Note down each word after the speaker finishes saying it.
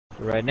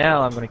So right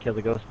now, I'm going to kill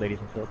the ghost ladies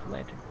and fill up the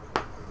lantern.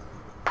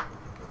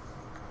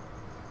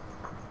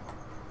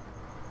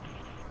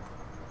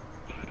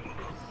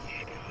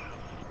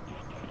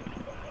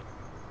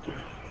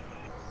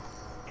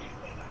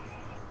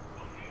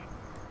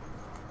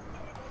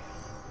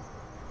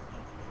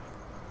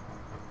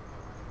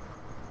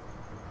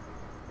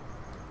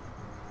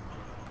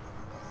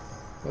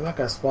 They're not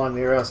gonna spawn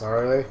near us,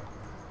 are they?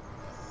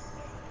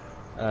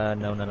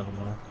 No, none of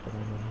them are.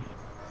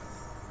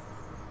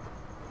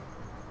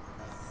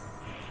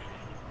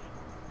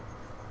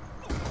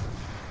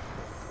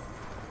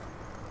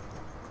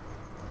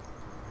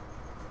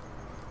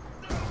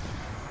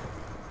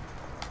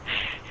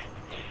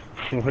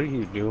 What are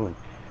you doing?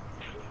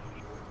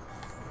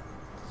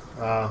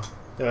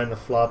 Doing the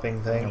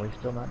flopping thing. Are we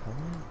still not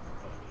done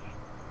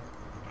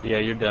Yeah,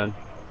 you're done.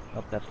 yet?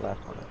 Oh, that's the last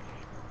one.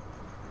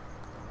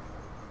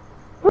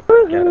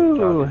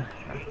 Woohoo!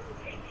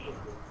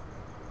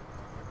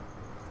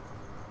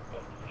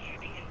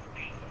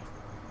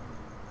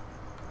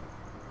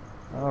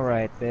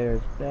 Alright,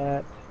 there's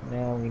that.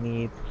 Now we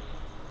need...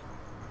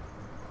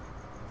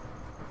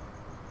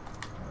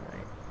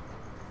 Alright.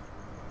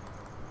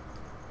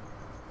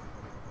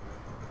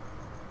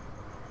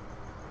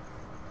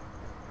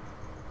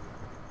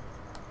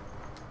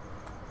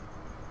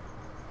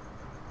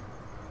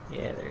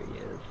 Yeah, there he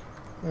is.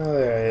 Oh,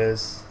 there it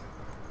is.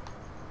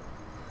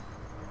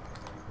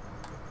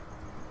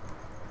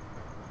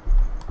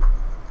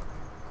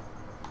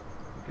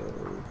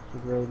 Go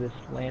throw this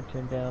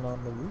lantern down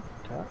on the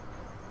rooftop.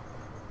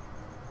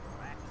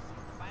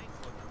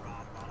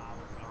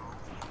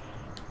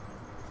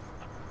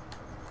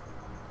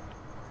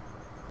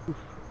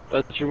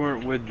 Thought you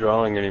weren't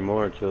withdrawing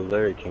anymore until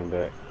Larry came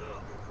back.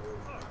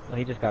 Well,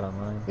 he just got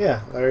online.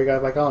 Yeah, Larry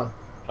got back on.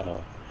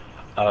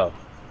 Oh,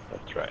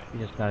 that's right. He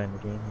just not in the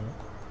game yet.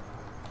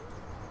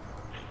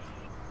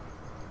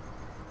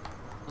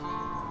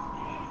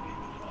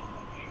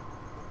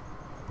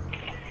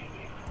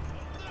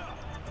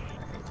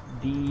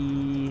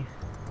 D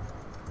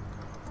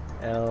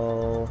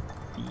L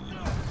B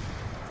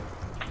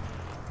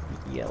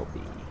E L B.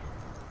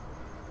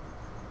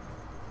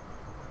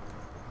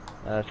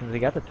 Since we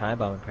got the time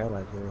bomb and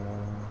paralyzer,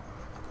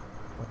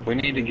 We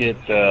need to get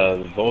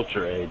the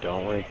Vulture aid,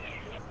 don't we?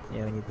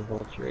 yeah, we need the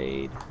Vulture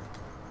aid.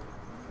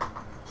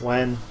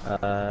 When?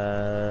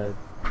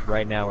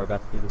 Right now we're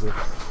about to do the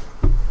Wisps.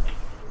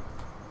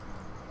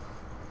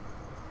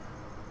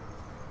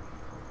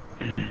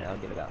 Yeah, I'll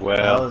get it out. That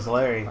Well, was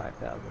Larry.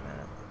 5,000 at.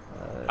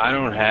 I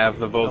don't have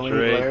the Oh, we Vulture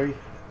need aid, Larry?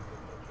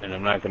 and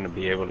I'm not going to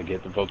be able to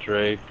get the Vulture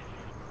aid.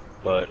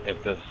 But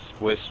if the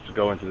Wisps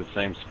go into the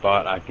same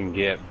spot, I can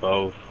get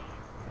both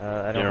I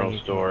don't General think you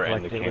can Store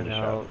and the collect it candy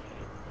shop.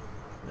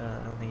 without- I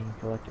don't think you can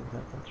collect it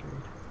without Vulture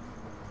aid.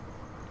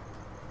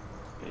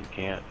 You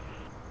can't. I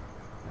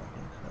don't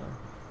think so.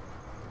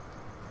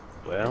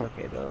 Well, It's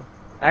okay though.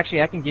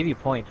 Actually, I can give you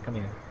points. Come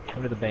here.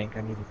 Come to the bank. I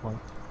can give you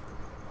points.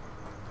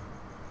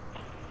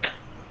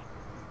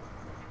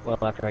 Well,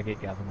 after I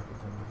get Gavin.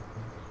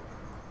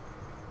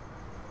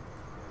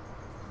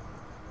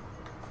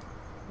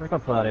 We're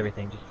gonna pull out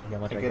everything just to see how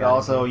much I I could got.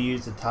 also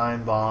use the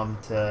time bomb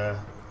to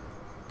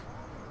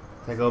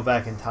go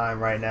back in time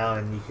right now,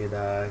 and you could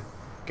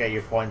get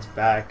your points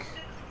back.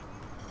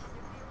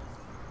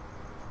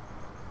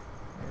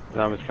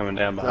 Zombies coming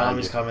down behind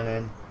Zombies you. coming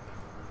in.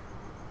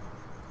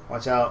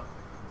 Watch out.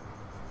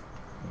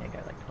 Yeah, I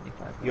got like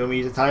 25. You want me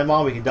to use the time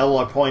bomb? We can double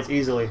our points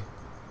easily.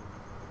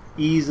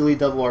 Easily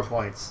double our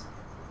points.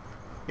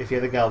 If you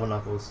have the Galvan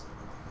Knuckles.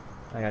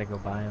 I gotta go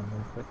buy them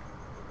real quick.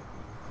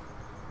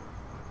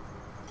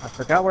 I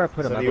forgot where I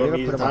put them. So I do you want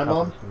believe me I to put use them the on time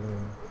top of the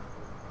saloon.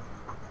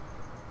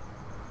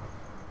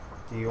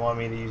 Do you want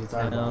me to use the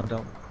time No,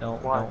 bomb?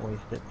 don't Why?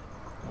 waste it.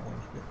 Don't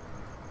waste it.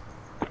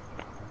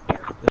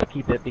 Just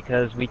keep it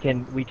because we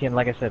can,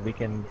 like I said,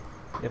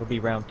 it'll be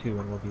round 2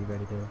 and we'll be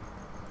ready to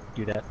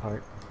do that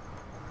part.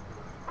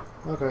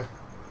 Okay.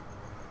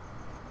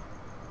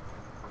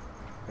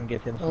 And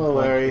give him some Oh,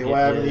 points Larry, to what get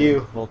happened to his you?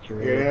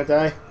 Vulture You're aid.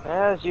 gonna die?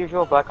 As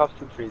usual, Black Ops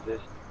 2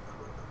 freezes.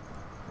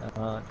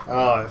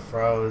 Oh, it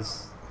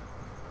froze.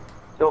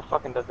 Still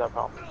fucking does that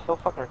problem. Still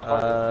fucking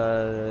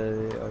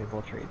retarded. Oh, your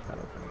Vulture aid's not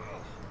open.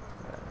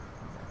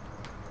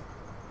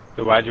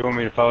 So why'd you want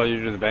me to follow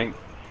you to the bank?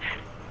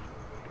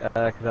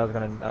 Because I was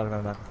gonna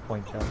knock the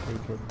points out so you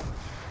could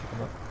pick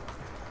them up.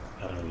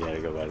 You had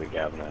to go by the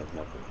galvanized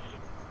knuckles.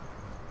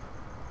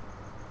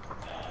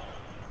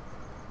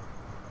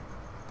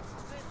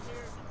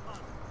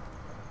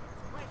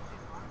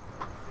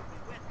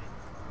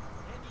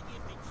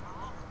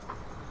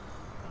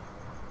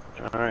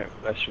 Alright,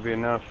 that should be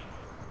enough.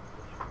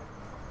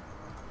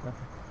 Okay.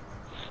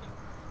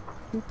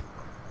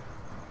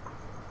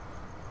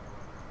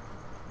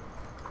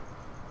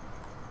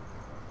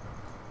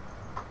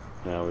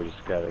 Now we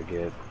just gotta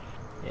get...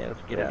 Yeah,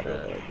 let's get out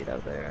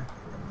of there.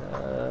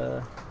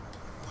 And,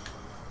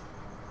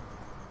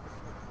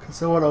 Can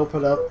someone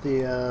open up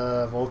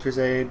the Vulture's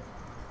Aid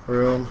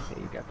room?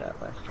 okay, you got that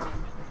last trophy.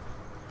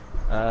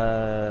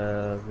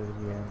 Yeah,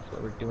 that's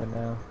what we're doing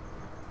now.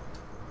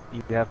 Do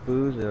you have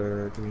booze,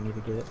 or do we need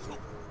to get it?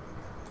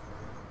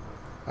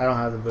 I don't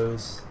have the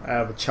booze. I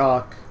have a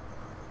chalk.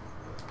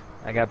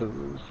 I got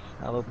booze.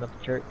 I'll open up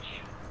the church.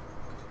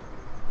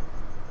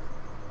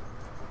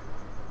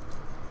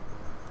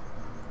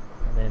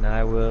 And then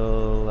I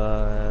will,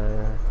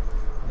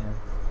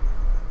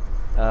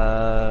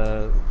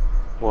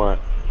 What?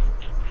 I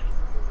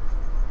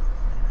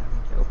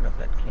need to open up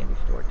that candy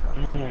store top.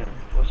 Yeah,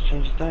 let's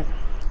change the thing.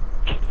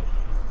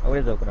 Oh, it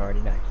is open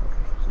already. Nice. Okay.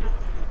 Sweet.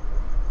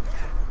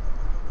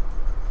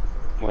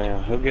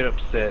 Well, he'll get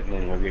upset and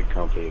then he'll get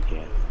comfy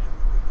again.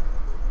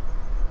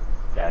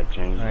 Gotta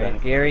change the Alright,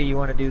 thing. Gary, you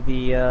want to do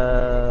the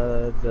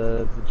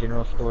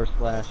general store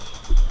slash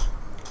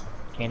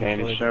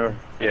candy store? Store?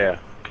 Yeah.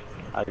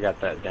 I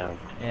got that down.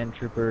 And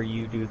Trooper,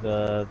 you do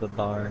the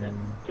barn and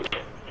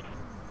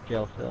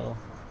jail cell.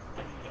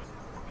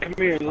 Come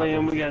here,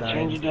 Liam. We gotta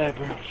change your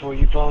diaper before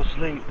you fall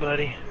asleep,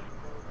 buddy.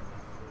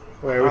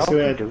 Wait, are we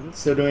Oh,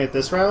 still doing it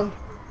this round?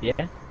 Yeah.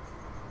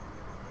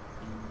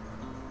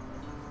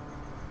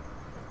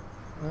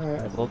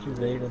 Alright. Vulture's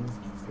 8 and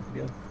good to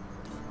go.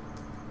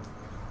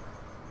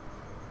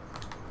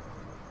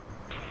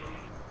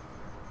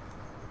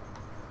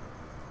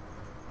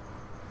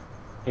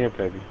 Here,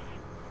 baby.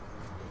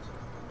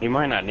 He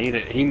might not need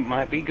it. He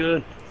might be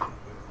good.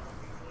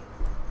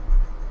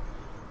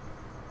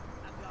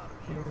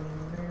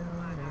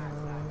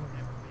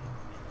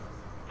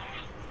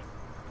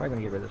 Probably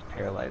gonna get rid of this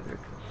paralyzer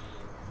because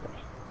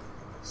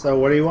So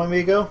where do you want me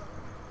to go?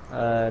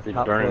 It's top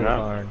floor burning of the up.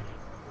 barn.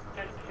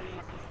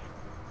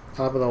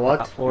 Top of the Top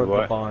what? floor of the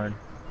What? barn.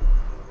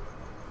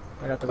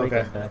 I got the Okay.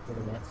 ray gun back. Look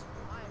at that.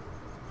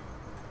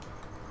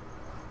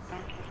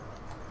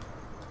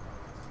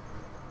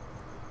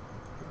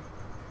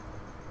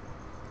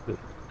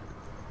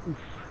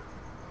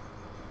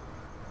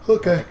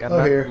 Okay, I'm oh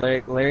not-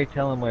 here. Larry,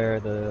 tell him where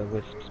the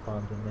wisp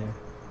spawns in there.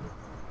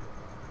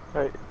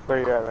 Right, where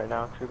you at right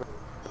now, Trooper?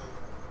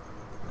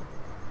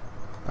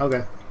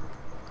 Okay.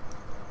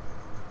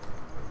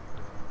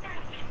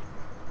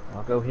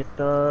 I'll go hit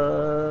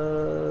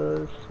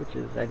the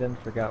switches. I then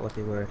forgot what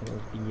they were. I think it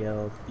was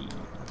BLB.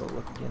 I'll go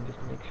look again just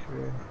to make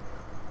sure.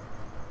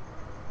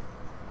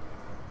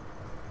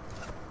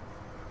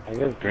 I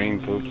guess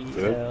green poop's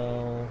good.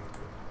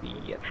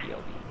 BLB. Yep,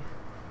 BLB.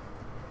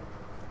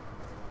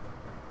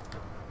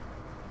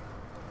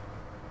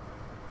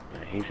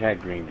 He's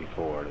had green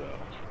before, though.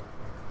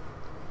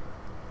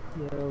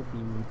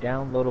 BLB.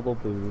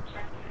 Downloadable boobs.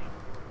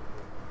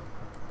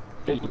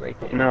 B right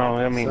there. No,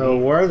 I mean, So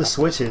where are the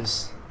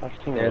switches? I've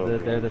seen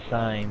They're the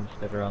signs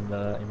that are on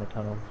in the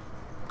tunnel.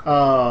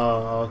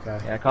 Oh, okay.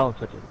 Yeah, I call them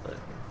switches, but.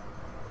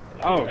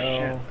 Yeah. Oh,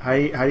 There we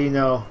shit. How do you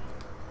know?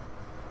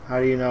 How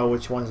do you know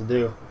which ones to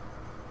do?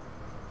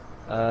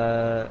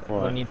 go.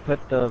 What? When you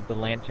put the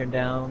lantern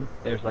down,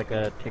 there's like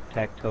a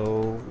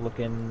tic-tac-toe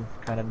looking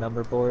kind of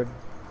number board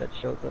that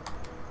shows up.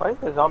 Why is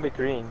the zombie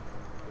green?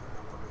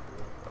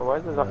 Or why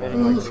is the zombie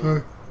hitting like green?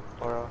 It's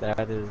Or,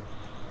 That is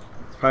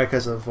probably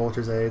because of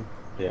Vulture's aid.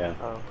 Yeah.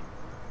 oh.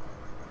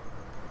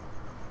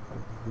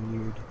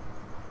 weird.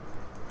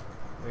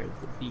 Where's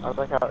the B? I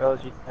like how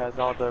LG has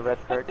all the red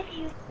perks.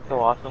 It's so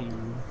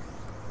awesome.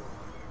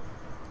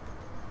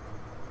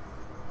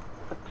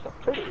 Looks so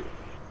pretty.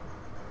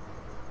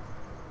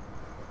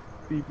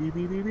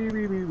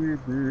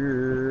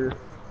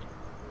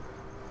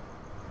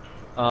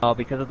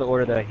 Because of the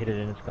order that I hit it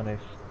in, it's gonna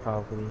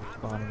probably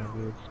spawn in a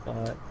weird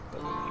spot.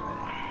 But we'll be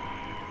right.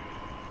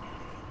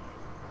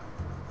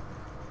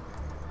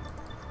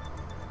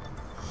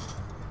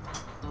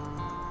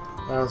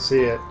 I don't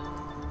see it.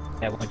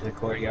 Yeah, I went to the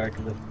courtyard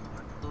because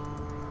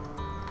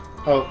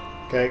Oh,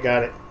 okay,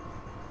 got it.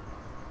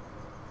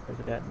 where's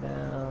it at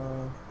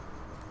now?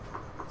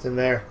 It's in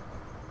there.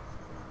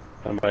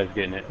 Somebody's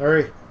getting it.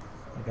 Hurry.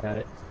 I got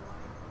it.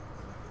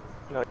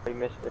 No, you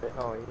missed it.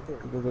 Oh, you did.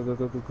 Go, go, go,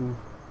 go, go, go.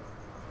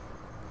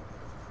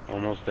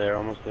 Almost there,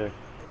 almost there.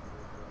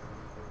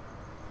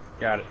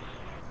 Got it.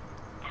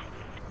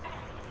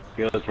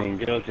 Guillotine,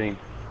 guillotine.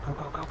 Go,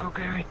 go, go, go,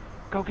 Gary.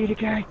 Go get it,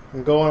 Gary.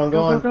 I'm going, I'm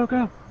Go, going. go,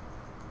 go, go.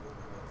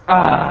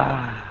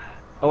 Ah.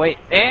 Oh, wait.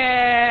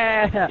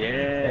 Yeah. Yeah.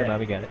 There,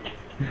 Bobby got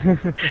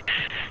it.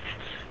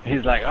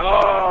 He's like,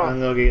 oh! I'm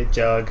gonna get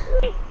Jug.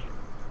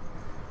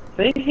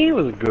 See, he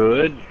was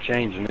good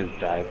changing his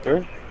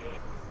diaper.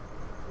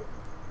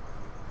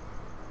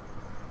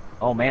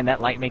 Oh, man,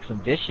 that light makes him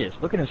vicious.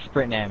 Look at him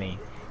sprinting at me.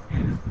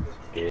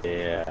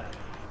 Yeah.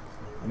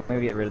 I'm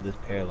gonna get rid of this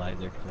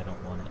paralyzer because I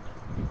don't want it.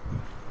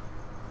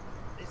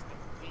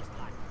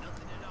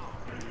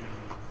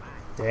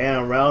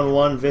 Damn, round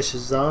one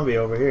vicious zombie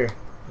over here.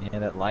 Yeah,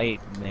 that light,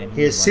 man.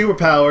 He has was like-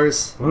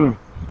 superpowers.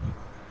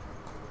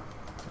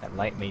 That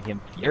light made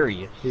him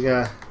furious. He's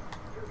gonna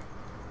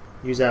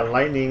use that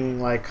lightning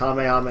like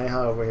Kamehameha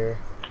over here.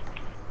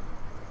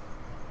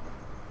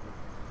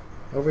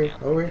 Over here,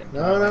 over here.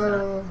 No, no, no,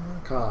 no.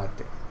 God.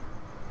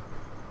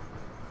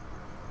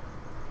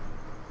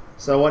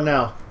 So what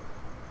now?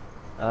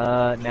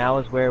 Now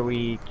is where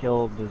we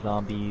kill the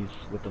zombies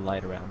with the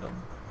light around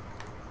them.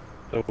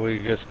 So we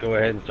just go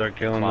ahead and start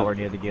killing While the, we're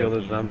near the kill the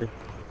guillotine. zombie.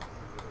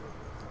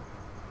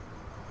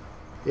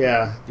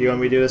 Yeah. Do you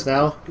want me to do this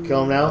now?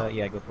 Kill him now?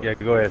 Yeah, go for Yeah, it.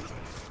 go ahead.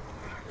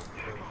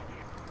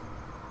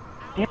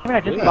 Damn it,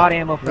 I just Yeah. bought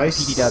ammo for Nice.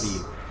 the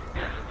PDW.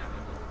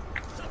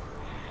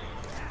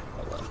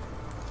 Oh well.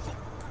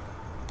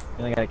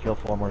 We only gotta kill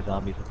 4 more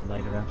zombies with the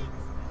light around.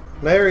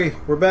 Larry,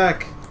 we're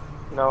back.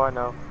 No, I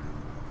know.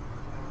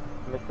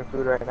 I'm making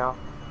food right now.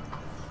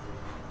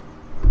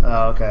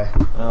 Oh, okay.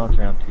 Well, it's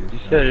round 2. You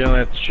so- said you only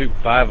have to shoot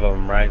 5 of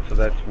them, right? So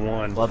that's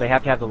 1. Well, they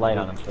have to have the light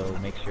on them, so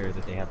make sure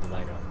that they have the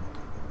light on them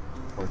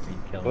before you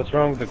kill them. What's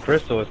wrong with the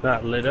crystal? It's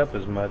not lit up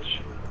as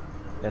much.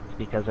 That's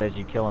because as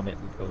you kill them, it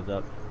goes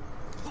up.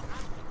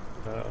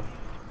 Oh.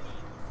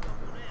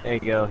 There you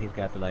go, he's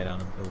got the light on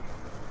him. Oh.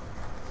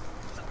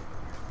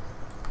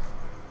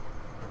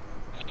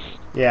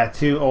 Yeah,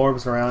 2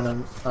 orbs around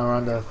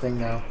the thing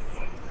now.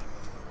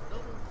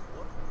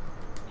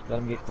 Let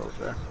him get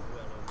closer.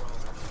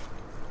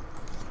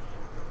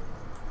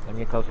 Let him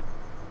get closer.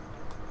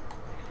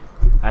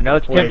 I know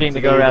it's Wait, tempting to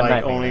do go they, around like,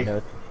 knifing. only- I know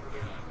it's-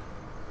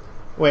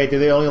 Wait, do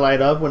they only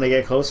light up when they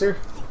get closer?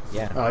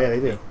 Yeah. Oh, yeah,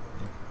 they do.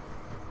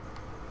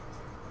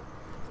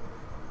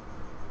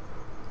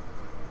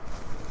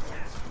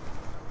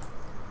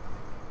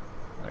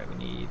 Alright, we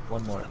need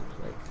 1 more, it looks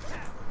like.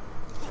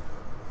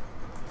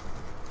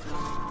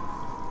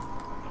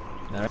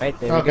 Alright,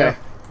 there we Okay. go.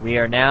 We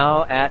are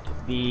now at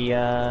the,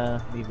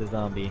 leave the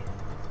zombie.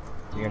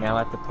 We are now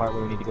at the part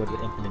where we need to go to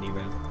the infinity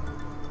room.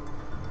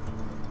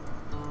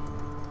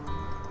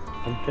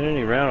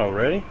 Infinity round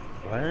already?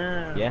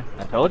 Wow. Yeah,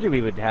 I told you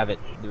we would have it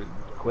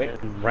quick.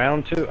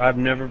 Round 2. I've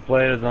never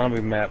played a zombie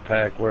map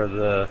pack where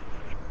the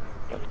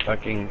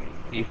fucking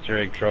Easter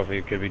egg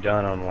trophy could be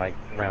done on like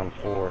round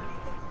 4.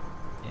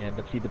 Yeah,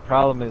 but see, the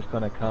problem is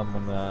going to come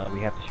when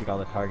we have to shoot all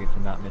the targets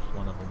and not miss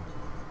one of them.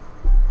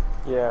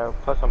 Yeah,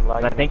 plus I'm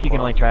lagging. But I think you can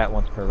only try it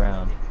once per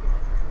round.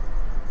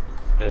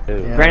 Yeah,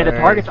 Granted, the Larry,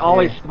 targets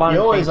always yeah. spawn You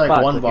in the always same like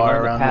spot, one so if you bar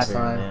learn the around this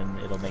pattern, time.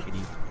 then it'll make it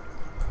easy.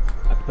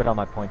 I have to put all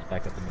my points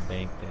back up in the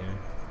bank there.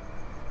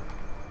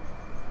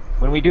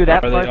 When we do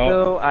that Are they part, all-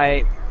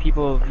 though,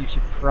 you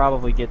should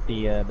probably get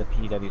the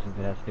PW since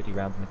it has 50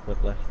 rounds in the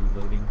clip, less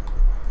reloading.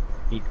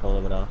 Speed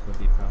cola would also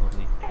be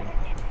probably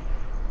beneficial.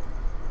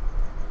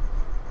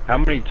 How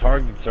many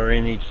targets are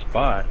in each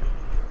spot?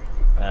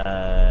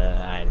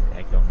 I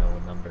don't know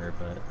a number,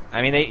 but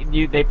I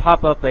mean they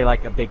pop up. They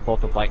like a big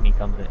bolt of lightning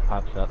comes and it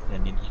pops up,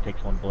 and it just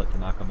takes 1 bullet to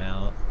knock them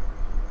out.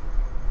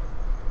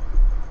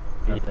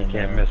 You Nothing,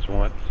 can't miss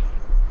once.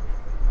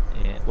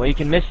 Yeah. Well, you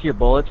can miss your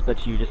bullets,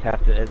 but you just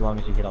have to, as long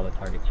as you hit all the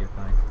targets, you're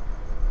fine.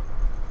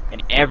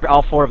 And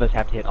all 4 of us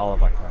have to hit all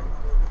of our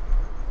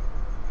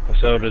targets.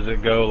 So does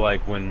it go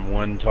like when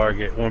one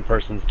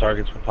person's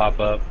targets will pop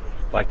up,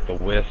 like the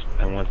Wisp,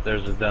 and once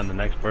theirs is done, the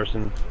next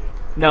person's?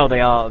 No,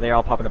 they're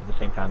all popping up at the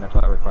same time. That's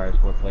why it requires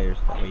 4 players.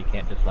 That way you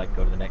can't just like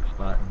go to the next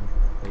spot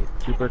and wait.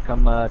 Trooper,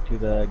 come to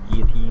the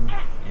guillotine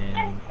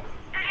and.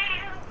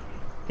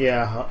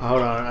 Yeah,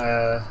 hold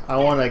on. I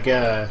want to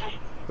get a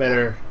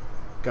better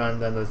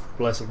gun than the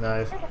ballistic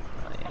knife.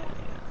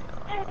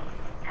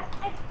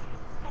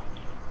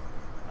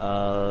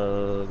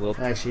 We'll.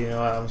 Actually, you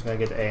know what? I'm just gonna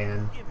get the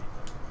AN.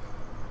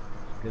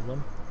 Good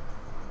one.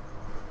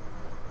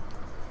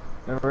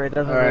 Remember, it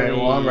doesn't. Alright, really...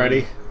 well, I'm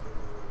ready.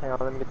 Hang on,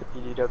 let me get the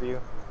PGW.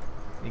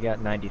 We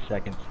got 90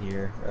 seconds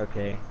here.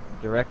 Okay.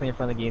 Directly in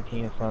front of the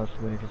guillotine, in front of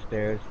the saloon for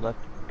stairs, left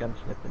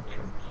gunsmith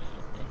entrance.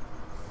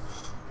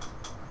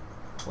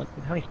 Okay.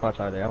 How many spots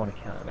are there? I want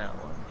to count them out.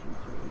 1, 2,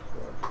 3,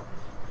 4, 5, 6.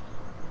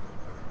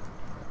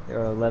 There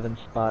are 11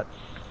 spots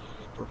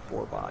for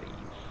 4 bodies.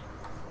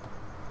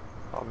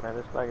 Oh man,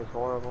 this lag is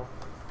horrible.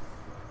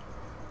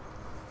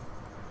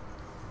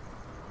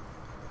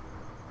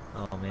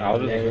 Oh man. I'll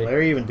just- Can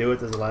Larry even do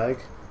it with his lag?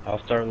 I'll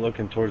start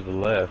looking towards the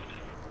left,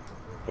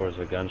 towards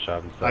the gun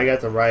shop and stuff. I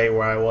got the right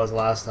where I was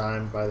last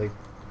time by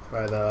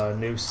the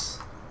noose.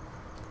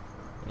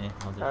 Yeah,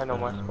 I'll just I know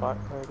my spot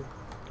already.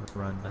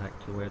 run back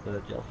to where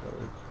the gel cell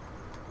is.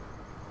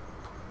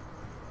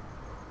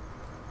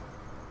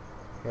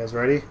 You guys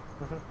ready?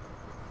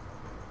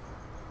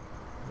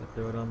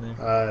 Throw it on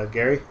there.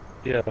 Gary?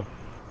 Yeah.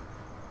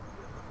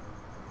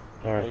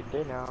 Alright. They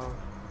did now.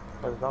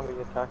 A zombie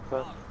attacked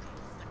us.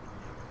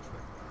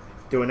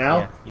 Do it now?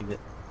 Yeah, use it.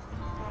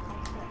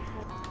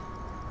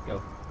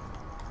 Go.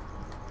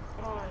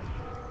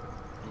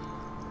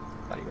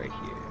 Body right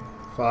here.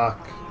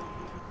 Fuck.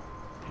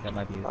 That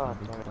might be it. Oh,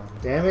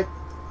 Damn it.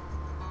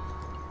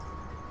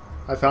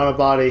 I found a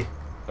body.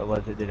 But was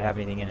it? Did it have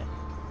anything in it?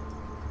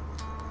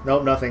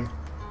 Nope, nothing.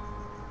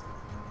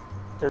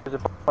 There's a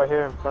body right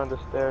here in front of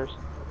the stairs.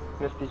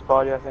 Misty's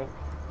body, I think.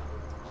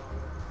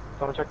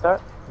 Wanna check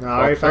that? No, I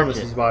already found search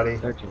Misty's it. body.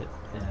 Search it.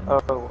 And...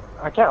 Oh,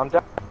 I can't. I'm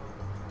down.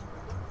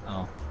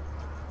 Oh.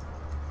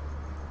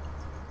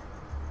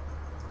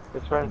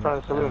 It's right in front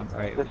of the saloon.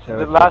 Alright, the so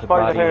the it's last a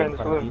body body here in in the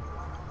front of saloon.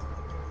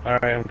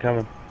 Alright, I'm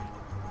coming.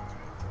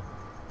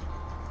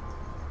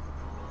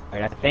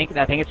 Alright, I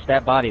think it's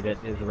that body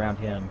that is around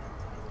him.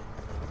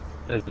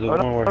 Is the Oh,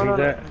 one where he's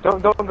at?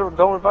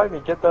 Don't revive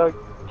me. Get the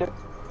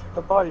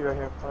body right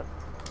here in front.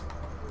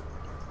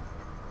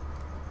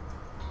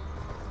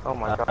 Oh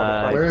my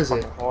god, Where this is is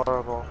it? fucking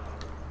horrible.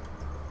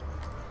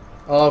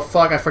 Oh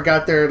fuck! I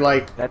forgot they're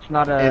like That's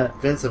not a.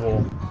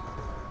 invincible.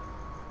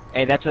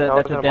 Hey, that's a That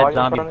that's a wasn't a dead body in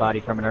zombie's front of body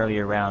from an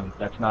earlier round.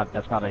 That's not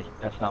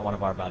one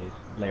of our bodies,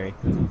 Larry.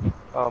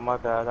 Oh my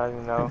bad, I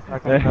didn't know. I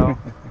can tell.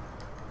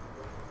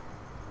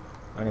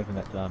 Running from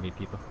that zombie,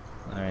 people.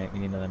 Alright, we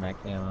need another max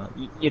ammo.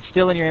 It's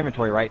still in your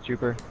inventory, right,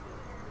 Trooper?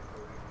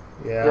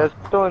 Yeah. Yeah, it's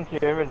still into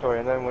your inventory,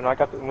 and then when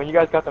you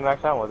guys got the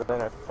max ammo,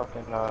 then it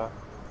fucking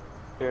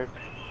appeared.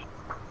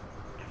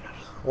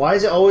 Why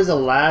is it always the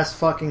last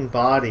fucking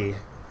body?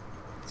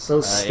 So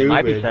It stupid.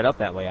 might be set up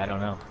that way, I don't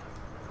know.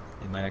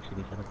 It might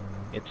actually be set up that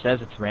way. It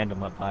says it's random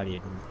what body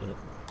it didn't fit.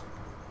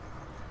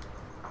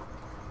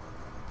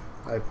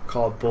 I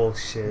call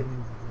bullshit.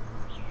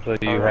 So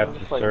you Oh, have I'm to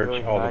just, like, search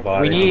really all the lagging.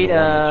 bodies. We need, on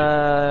the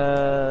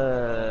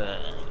one that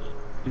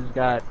who's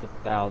got the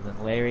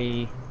 1,000?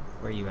 Larry,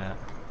 where are you at?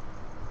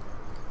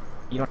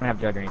 You don't have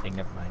jug or anything,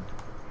 never mind.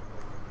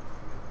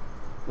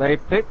 Larry,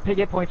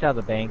 get points out of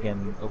the bank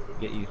and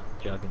get you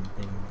jug and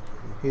things.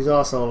 He's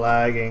also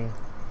lagging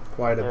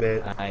quite a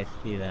bit. I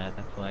see that,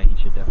 that's why he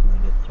should definitely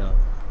get jug.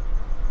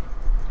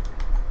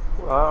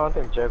 Well, I don't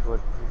think Jeb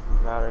would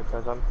matter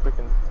because I'm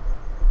freaking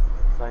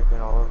lagging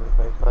all over the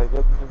place. Like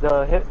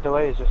the hit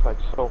delay is just like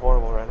so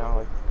horrible right now.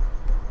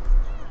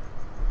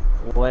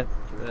 Like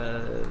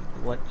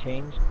What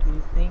changed, do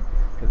you think?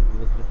 Because it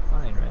was just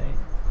fine, right?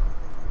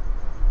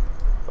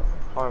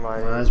 probably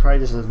my It's probably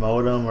just his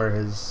modem or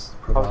his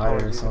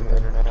provider or someone's using the something.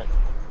 internet.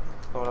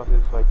 Someone else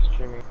is like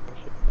streaming and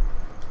shit.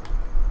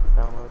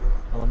 Downloading.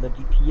 On the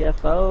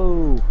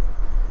GTFO!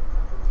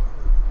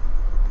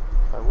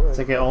 I would. It's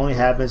like it only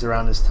happens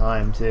around this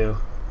time too.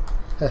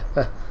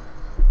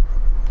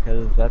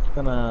 Because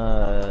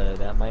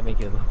that might make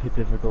it a little bit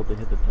difficult to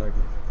hit the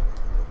target.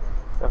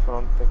 That's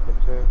what I'm thinking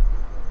too.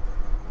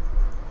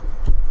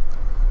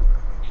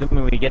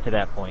 Assuming we get to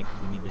that point, 'cause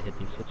we need to hit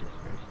these switches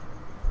first.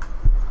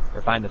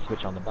 Or find the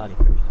switch on the body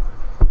first.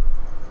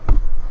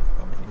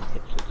 Oh, we need to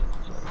hit switches,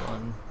 so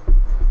one.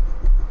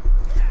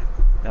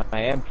 Now, I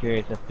am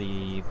curious if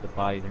the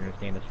bodies are going to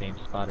stay in the same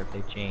spot or if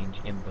they change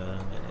in the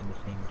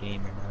same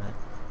game or not.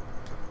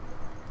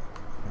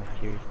 I'm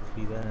curious to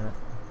see that.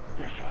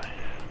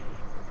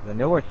 'Cause I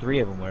know where 3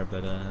 of them were,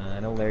 but I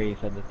know Larry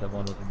said that the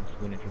one was in the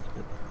spoon entrance,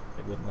 but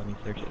it wouldn't let me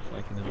search it, so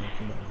I can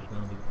assume that was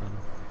going to be the body.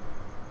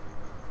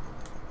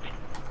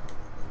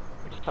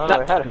 I don't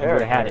know, it had hair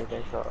and had it.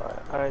 everything, so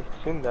I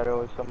assumed that it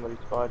was somebody's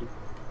body.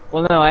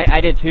 Well, no,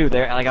 I did too.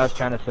 There, like I was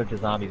trying to search a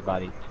zombie's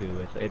body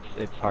too.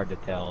 It's hard to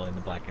tell in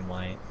the black and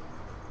white.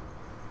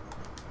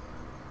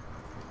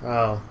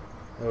 Oh,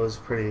 it was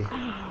pretty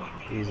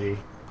easy.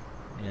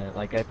 Yeah,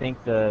 like I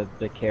think the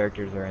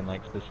characters are in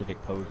like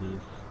specific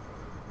poses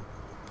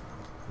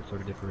to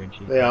sort of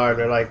differentiate. They are.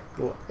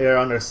 They're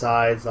on their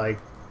sides, like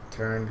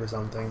turned or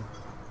something.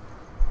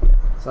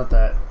 It's not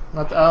that. I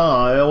don't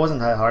know. It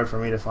wasn't that hard for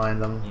me to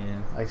find them. Yeah,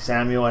 Like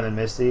Samuel and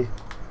Misty.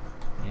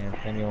 yeah.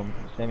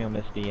 Samuel,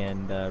 Misty,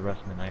 and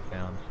Russman I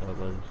found. So it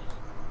was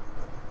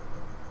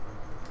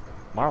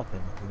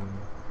Marlton.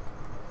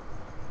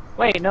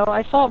 Wait, no,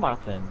 I saw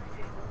Marlton.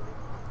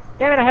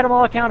 Damn it! I had them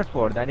all accounted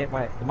for. I didn't.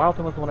 The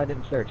Marlton was the one I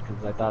didn't search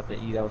because I thought that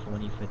that was the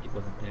one you said it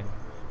wasn't there.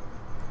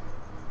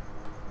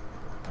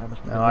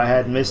 No, I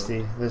had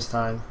Misty this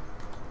time.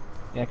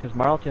 Yeah, because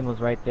Marlton was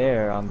right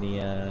there on the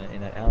in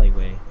that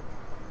alleyway.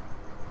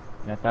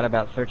 And I thought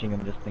about searching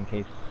him just in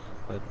case,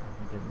 but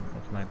I didn't.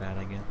 That's my bad,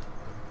 I guess.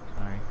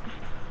 Sorry.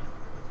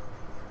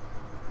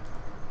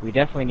 We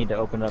definitely need to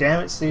open up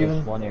Damn it, Steven.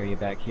 this one area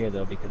back here,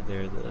 though, because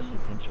there's a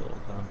potential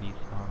zombie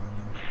spawn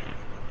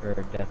here. Or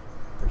a death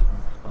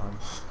person spawn.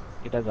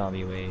 Get that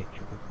zombie away,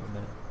 Trooper, for a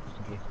minute, just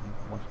in case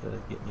he wants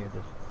to get near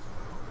this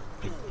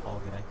big, tall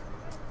guy.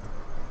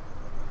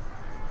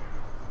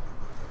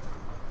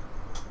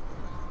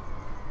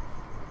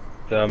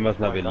 So I must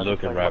not be That's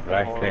looking like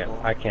right, but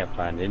horrible. I can't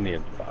find any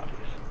of the bodies.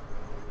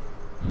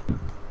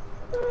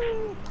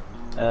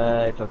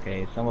 It's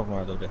okay. Some of them are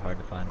a little bit hard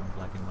to find in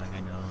black and white,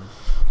 I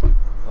know.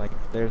 Like,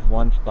 there's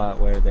one spot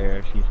where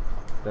they're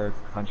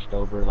hunched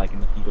over, like,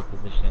 in the fetal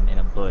position in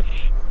a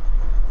bush.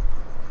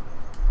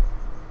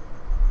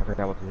 I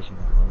forgot what position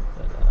that was,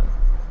 but,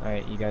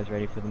 alright, you guys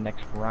ready for the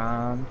next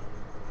round?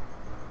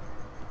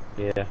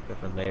 Yeah. Except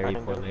for Larry,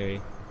 poor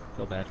Larry.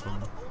 Feel bad for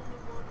him.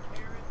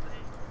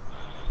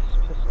 It's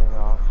pissing me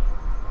off.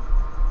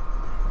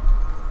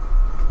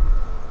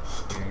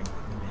 Here in a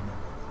minute.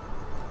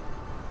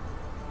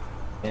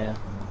 Yeah,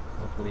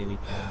 hopefully we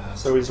can.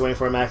 So we're just waiting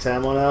for a max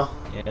ammo now?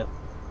 Yep.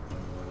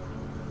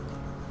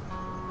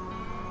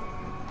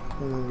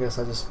 I guess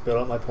I just build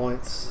up my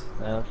points.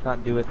 Let's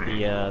not do it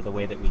the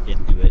way that we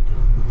did do it,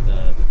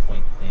 the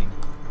points thing.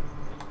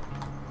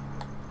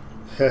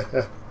 Just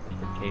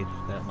in case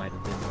that might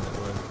have been what it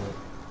was,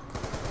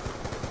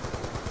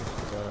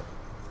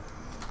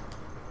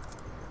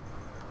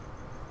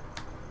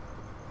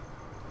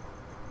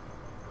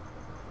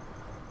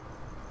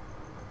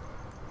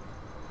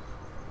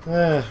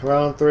 but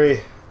Round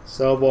 3.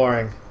 So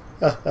boring.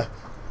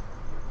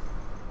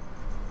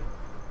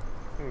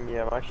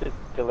 Yeah, my shit's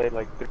delayed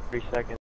like 3 seconds.